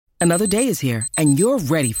Another day is here, and you're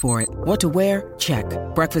ready for it. What to wear? Check.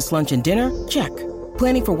 Breakfast, lunch, and dinner? Check.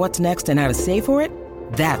 Planning for what's next and how to save for it?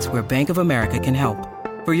 That's where Bank of America can help.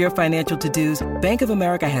 For your financial to-dos, Bank of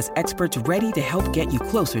America has experts ready to help get you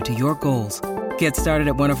closer to your goals. Get started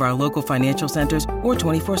at one of our local financial centers or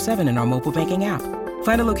 24/7 in our mobile banking app.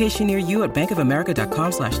 Find a location near you at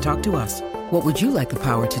bankofamerica.com/talktous. What would you like the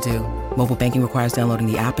power to do? Mobile banking requires downloading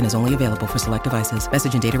the app and is only available for select devices.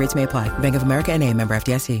 Message and data rates may apply. Bank of America N.A., member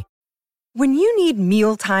FDIC. When you need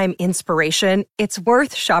mealtime inspiration, it's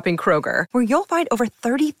worth shopping Kroger, where you'll find over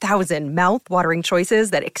 30,000 mouth-watering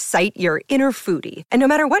choices that excite your inner foodie. And no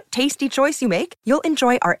matter what tasty choice you make, you'll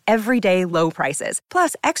enjoy our everyday low prices,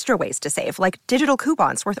 plus extra ways to save, like digital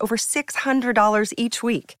coupons worth over $600 each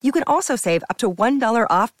week. You can also save up to $1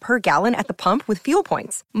 off per gallon at the pump with fuel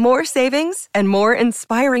points. More savings and more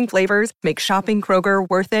inspiring flavors make shopping Kroger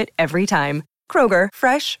worth it every time. Kroger,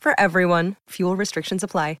 fresh for everyone. Fuel restrictions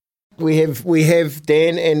apply. We have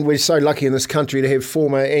Dan, and we're so lucky in this country to have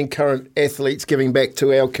former and current athletes giving back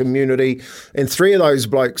to our community. And three of those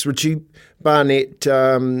blokes, Richie Barnett,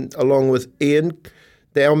 along with Ian,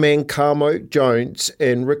 our man Carmo Jones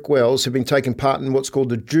and Rick Wells, have been taking part in what's called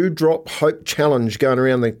the Dewdrop Hope Challenge, going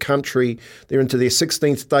around the country. They're into their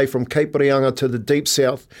 16th day from Cape Reinga to the Deep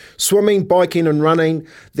South, swimming, biking and running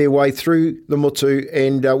their way through the Mutu.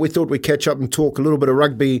 And we thought we'd catch up and talk a little bit of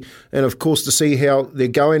rugby and, of course, to see how they're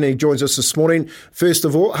going. And he joins us this morning. First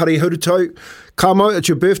of all, Hari Huruto. Carmo, it's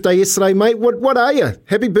your birthday yesterday, mate. What are you?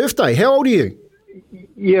 Happy birthday. How old are you?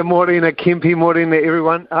 Yeah, morena, Kempi, morena,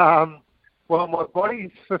 everyone. Well, my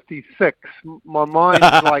body's 56. My mind's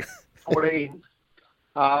like 14.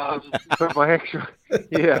 But my actual,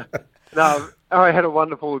 yeah. No, I had a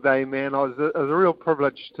wonderful day, man. It was a real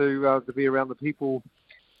privilege to be around the people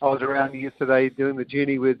I was around yesterday doing the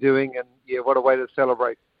journey we're doing, and yeah, what a way to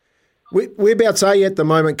celebrate. Whereabouts are you at the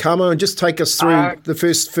moment, Carmo? And just take us through the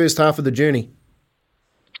first half of the journey.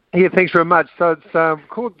 Yeah, thanks very much. So it's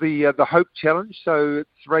called the Hope Challenge. So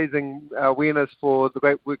it's raising awareness for the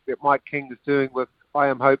great work that Mike King is doing with I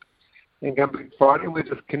Am Hope and Gumby Friday. We're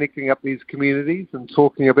just connecting up these communities and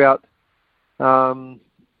talking about, starting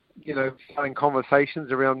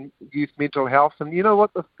conversations around youth mental health. And you know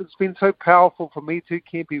what? It's been so powerful for me too,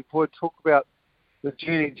 Kempi, before I talk about the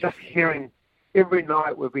journey, just hearing every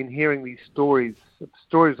night we've been hearing these stories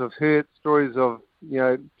of hurt, stories of,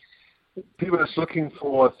 people are just looking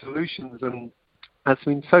for solutions, and it's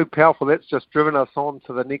been so powerful. That's just driven us on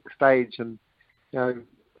to the next stage, and so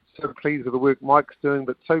pleased with the work Mike's doing,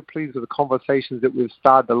 but so pleased with the conversations that we've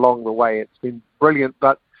started along the way. It's been brilliant.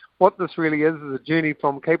 But what this really is a journey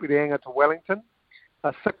from Cape Reinga to Wellington,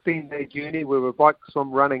 a 16-day journey where we're bike,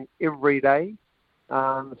 swim, running every day.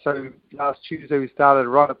 So last Tuesday we started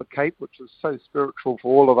right at the Cape, which was so spiritual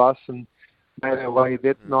for all of us, and made our way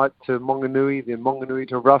that night to Monganui, then Monganui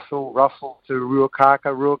to Russell to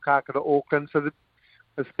Ruakaka to Auckland. So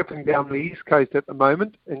we're skipping down the east coast at the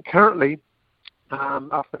moment. And currently,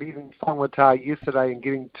 after leaving Whangataa yesterday and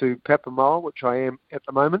getting to Papamoa, which I am at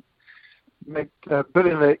the moment, made a bit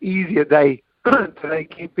of an easier day today,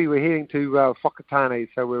 Kempi. We're heading to Whakatane.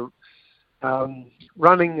 So we're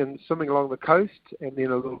running and swimming along the coast, and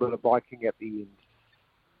then a little bit of biking at the end.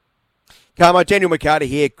 Carmo, Daniel McCarty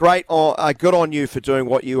here. Great, good on you for doing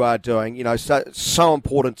what you are doing. So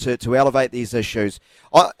important to elevate these issues.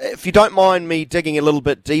 If you don't mind me digging a little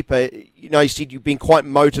bit deeper, you said you've been quite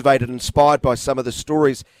motivated and inspired by some of the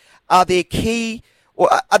stories. Are there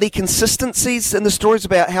consistencies in the stories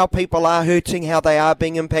about how people are hurting, how they are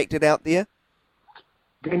being impacted out there?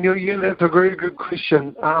 Daniel, that's a very good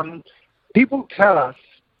question. People tell us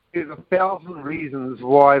there's 1,000 reasons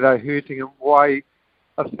why they're hurting and why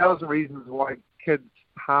 1,000 reasons why kids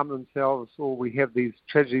harm themselves, or we have these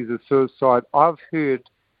tragedies of suicide. I've heard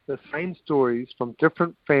the same stories from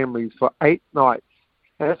different families for 8 nights,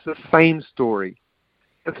 and it's the same story.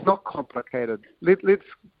 It's not complicated. Let's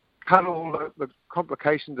cut all the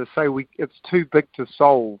complication to say it's too big to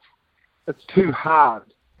solve. It's too hard.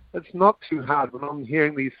 It's not too hard when I'm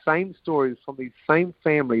hearing these same stories from these same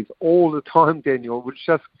families all the time, Daniel, which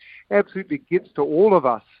just absolutely gets to all of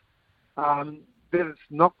us. That it's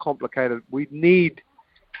not complicated. We need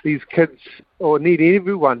these kids, or need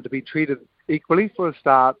everyone, to be treated equally for a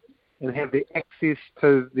start, and have the access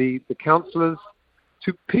to the counsellors,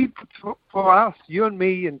 to people, for us, you and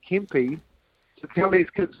me and Kempi, to tell these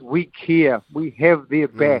kids we care, we have their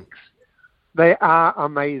backs. They are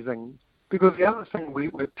amazing. Because the other thing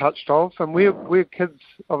we've touched off, and we're kids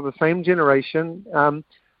of the same generation,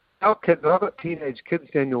 our kids, I've got teenage kids,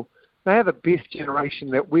 Daniel, they are the best generation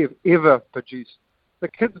that we've ever produced. The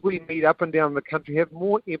kids we meet up and down the country have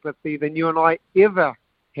more empathy than you and I ever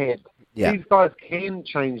had. Yeah. These guys can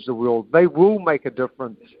change the world. They will make a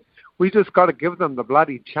difference. We just got to give them the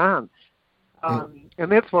bloody chance.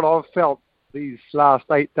 And that's what I've felt these last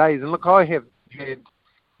 8 days. And look, I have had,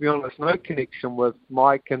 to be honest, no connection with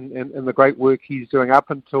Mike and the great work he's doing up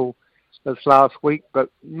until this last week. But,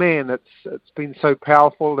 man, it's been so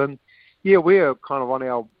powerful. And, yeah, we're kind of on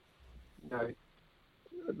our,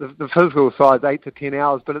 the physical side, 8 to 10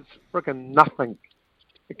 hours, but it's freaking nothing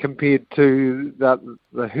compared to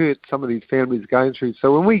the hurt some of these families are going through.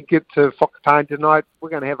 So when we get to Whakatane tonight, we're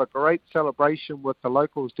going to have a great celebration with the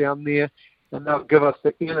locals down there, and they'll give us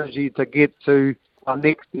the energy to get to our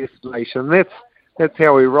next destination. That's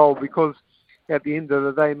how we roll, because at the end of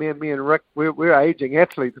the day, me and Rick, we're aging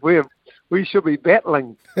athletes. We should be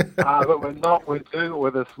battling, but we're not. We're doing it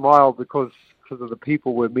with a smile because of the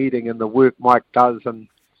people we're meeting and the work Mike does. And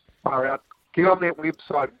far out. Get on that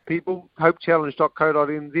website, people,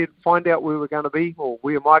 hopechallenge.co.nz, find out where we're going to be or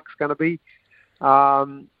where Mike's going to be,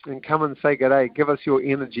 and come and say good day. Give us your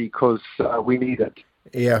energy, because we need it.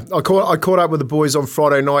 Yeah, I caught up with the boys on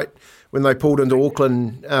Friday night when they pulled into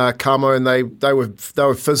Auckland, Kamo, and they were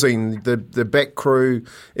fizzing, the back crew,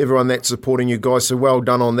 everyone that's supporting you guys, so well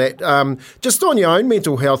done on that. Just on your own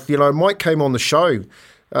mental health, Mike came on the show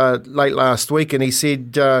late last week, and he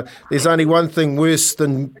said there's only one thing worse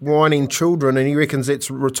than whining children, and he reckons it's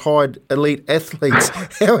retired elite athletes.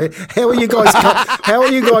 How are you guys? How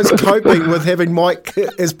are you guys coping with having Mike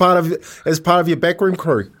as part of your backroom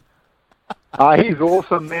crew? He's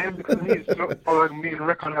awesome, man, because he's following me and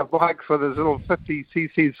Rick on our bikes with his little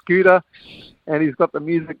 50cc scooter, and he's got the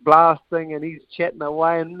music blasting, and he's chatting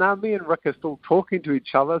away. And now me and Rick are still talking to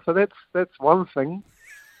each other, so that's one thing.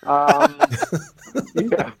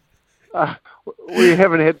 Yeah, we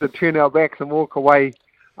haven't had to turn our backs and walk away.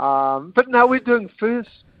 But no, we're doing first,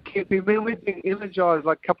 Kepi, man. We're being energised.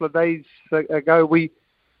 Like a couple of days ago,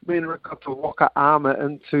 me and Rick got to Waka Ama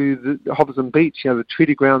into the Hobson Beach, the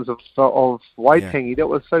treaty grounds of Waitangi. Yeah. That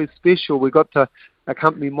was so special. We got to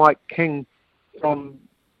accompany Mike King from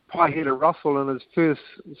Paiheta Russell in his first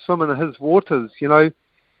swim in his waters.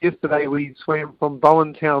 Yesterday we swam from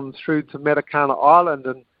Bowentown through to Matakana Island,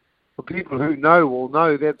 and for people who know will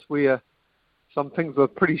know that's where some things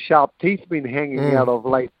with pretty sharp teeth been hanging out of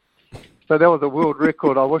late. So that was a world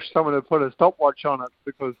record. I wish someone had put a stopwatch on it,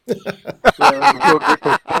 because it was a world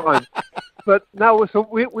record time. But no, so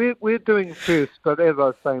we're doing first. But as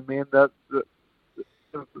I say, man,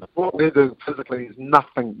 what we're doing physically is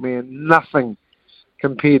nothing, man, nothing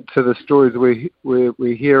compared to the stories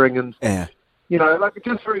we're hearing. And like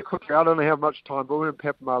just very quickly, I don't know how much time, but we were in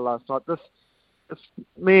Papamar last night. This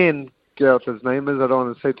man, Gareth, his name is, I don't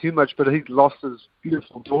want to say too much, but he lost his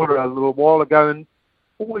beautiful daughter a little while ago, and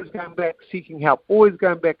always going back seeking help,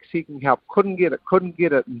 couldn't get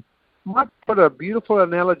it. And Mike put a beautiful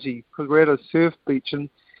analogy, because we're at a surf beach, and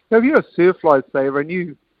if you're a surf lifesaver and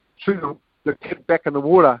you threw the kid back in the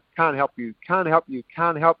water, can't help you,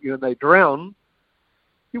 and they drown,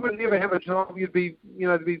 you would never have a job. You'd be,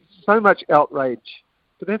 there'd be so much outrage.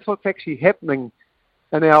 But that's what's actually happening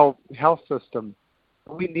in our health system.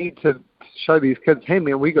 We need to show these kids, hey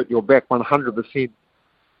man, we got your back 100%.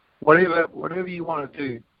 Whatever you want to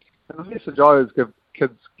do. And the message I always give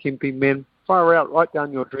kids, Kempi, men, fire out, write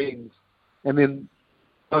down your dreams, and then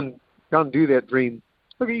go and do that dream.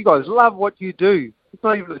 Look at you guys, love what you do. It's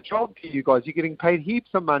not even a job to you guys. You're getting paid heaps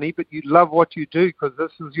of money, but you love what you do because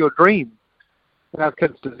this is your dream. And our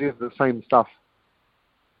kids deserve the same stuff.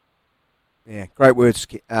 Yeah, great words,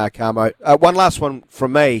 Carmo. One last one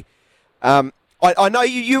from me. I know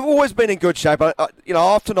you've always been in good shape.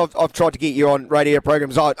 Often I've tried to get you on radio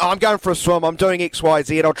programs. I'm going for a swim. I'm doing X, Y,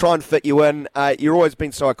 Z. I'll try and fit you in. You've always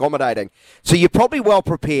been so accommodating. So you're probably well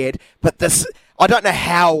prepared. But I don't know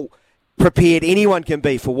how prepared anyone can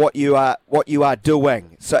be for what you are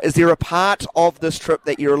doing. So is there a part of this trip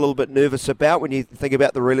that you're a little bit nervous about when you think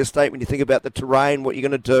about the real estate, when you think about the terrain, what you're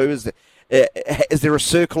going to do? Is there a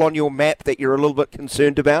circle on your map that you're a little bit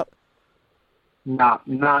concerned about? Nah,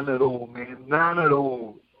 none at all, man. None at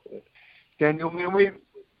all. Daniel, man,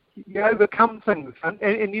 you overcome things.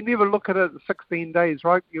 And you never look at it 16 days,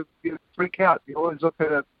 right? You freak out. You always look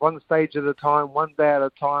at it one stage at a time, one day at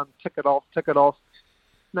a time, tick it off.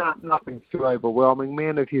 Nah, nothing's too overwhelming,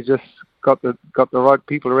 man. If you just got the right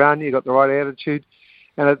people around you, got the right attitude.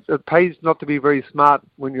 And it pays not to be very smart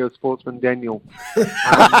when you're a sportsman, Daniel. Then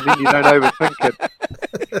you don't overthink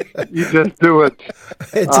it. You just do it.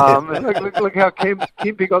 Look how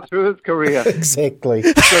Kempi got through his career. Exactly.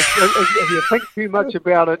 If you think too much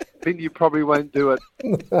about it, then you probably won't do it.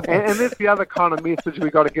 And that's the other kind of message we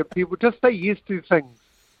got to give people. Just say yes to things.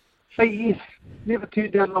 Say yes. Never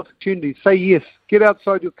turn down an opportunity. Say yes. Get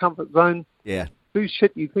outside your comfort zone. Yeah. Do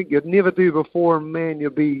shit you think you'd never do before, and man,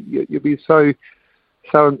 you'll be so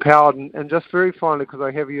empowered. And just very finally, because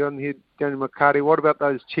I have you on here, Daniel McCarty, what about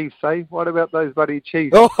those Chiefs, eh? What about those bloody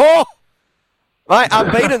Chiefs? Oh, mate,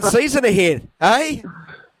 unbeaten season ahead, eh?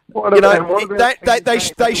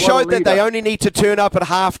 They showed that they only need to turn up at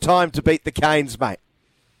half-time to beat the Canes, mate.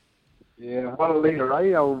 Yeah, what a leader,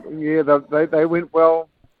 eh? Oh, yeah, they went well,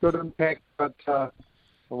 good impact, but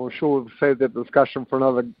I'm sure we'll save that discussion for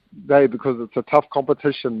another day because it's a tough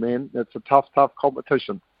competition, man. It's a tough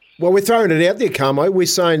competition. Well, we're throwing it out there, Carmo. We're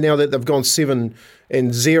saying now that they've gone 7-0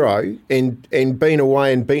 and been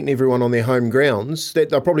away and beaten everyone on their home grounds, that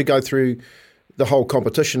they'll probably go through the whole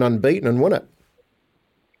competition unbeaten and win it.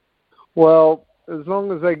 Well, as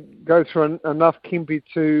long as they go through enough Kempe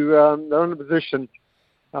to, they're in a position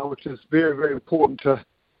which is very, very important to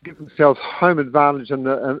give themselves home advantage in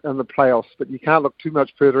the playoffs. But you can't look too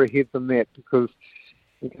much further ahead than that because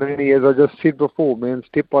you can only, as I just said before, man,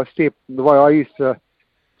 step by step. The way I used to,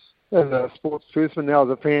 as a sports person, now as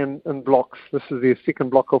a fan in blocks, this is their second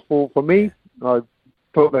block of 4 for me. I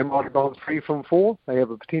thought they might have gone 3 from 4. They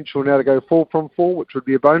have a potential now to go 4 from 4, which would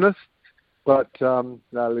be a bonus. But no,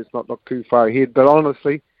 let's not look too far ahead. But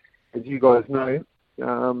honestly, as you guys know,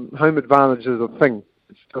 home advantage is a thing.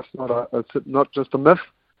 It's just not just a myth,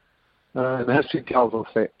 and history tells us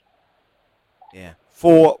that. Yeah,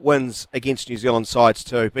 4 wins against New Zealand sides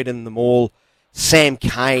too. Beaten them all. Sam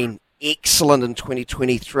Cane, excellent in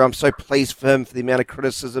 2023. I'm so pleased for him for the amount of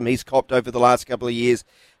criticism he's copped over the last couple of years.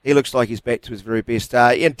 He looks like he's back to his very best.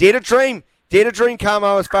 Yeah, dare to dream,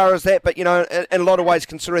 Carmo, as far as that. But, you know, in a lot of ways,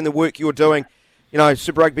 considering the work you're doing, you know,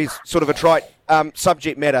 Super Rugby's sort of a trite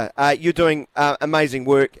subject matter. You're doing amazing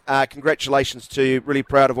work. Congratulations to you. Really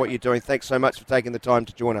proud of what you're doing. Thanks so much for taking the time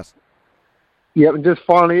to join us. Yeah, and just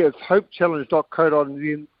finally, it's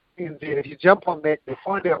hopechallenge.co.nz. If you jump on that, you'll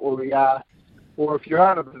find out where we are. Or if you're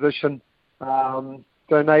in a position,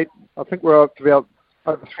 donate. I think we're up to about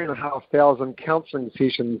over 3,500 counselling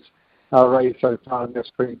sessions raised so far, and that's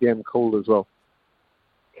pretty damn cool as well.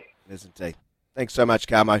 It is indeed. Thanks so much,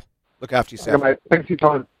 Carmo. Look after yourself. Okay, mate. Thanks for your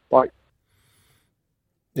time. Bye.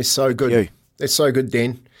 They're so good. They're so good,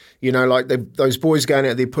 Dan. You know, like those boys going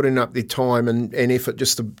out there putting up their time and effort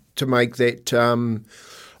just to make that,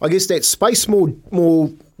 I guess, that space more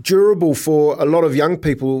durable for a lot of young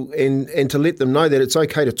people and to let them know that it's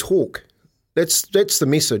okay to talk. That's the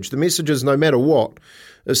message. The message is no matter what,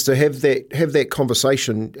 is to have that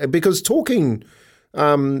conversation. Because talking,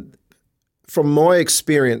 from my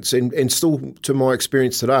experience and still to my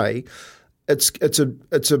experience today, it's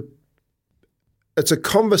a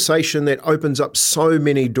conversation that opens up so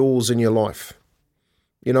many doors in your life.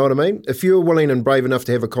 You know what I mean? If you're willing and brave enough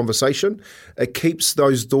to have a conversation, it keeps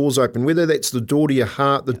those doors open, whether that's the door to your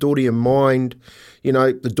heart, the door to your mind, you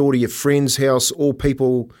know, the door to your friend's house, all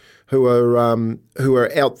people who are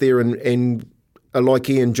out there and are like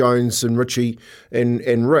Ian Jones and Richie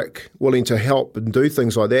and Rick, willing to help and do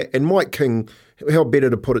things like that. And Mike King, how better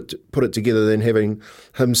to put it together than having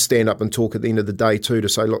him stand up and talk at the end of the day too, to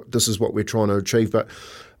say, look, this is what we're trying to achieve. But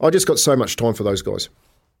I just got so much time for those guys.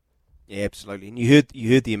 Yeah, absolutely. And you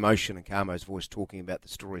heard the emotion in Carmo's voice talking about the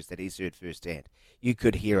stories that he's heard firsthand. You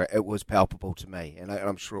could hear it. It was palpable to me, and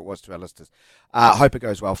I'm sure it was to our listeners. I hope it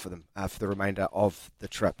goes well for them for the remainder of the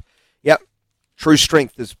trip. Yep, true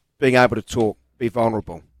strength is being able to talk, be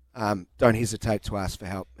vulnerable. Don't hesitate to ask for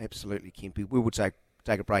help. Absolutely, Kempe. We will take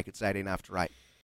a break. It's 18 after 8.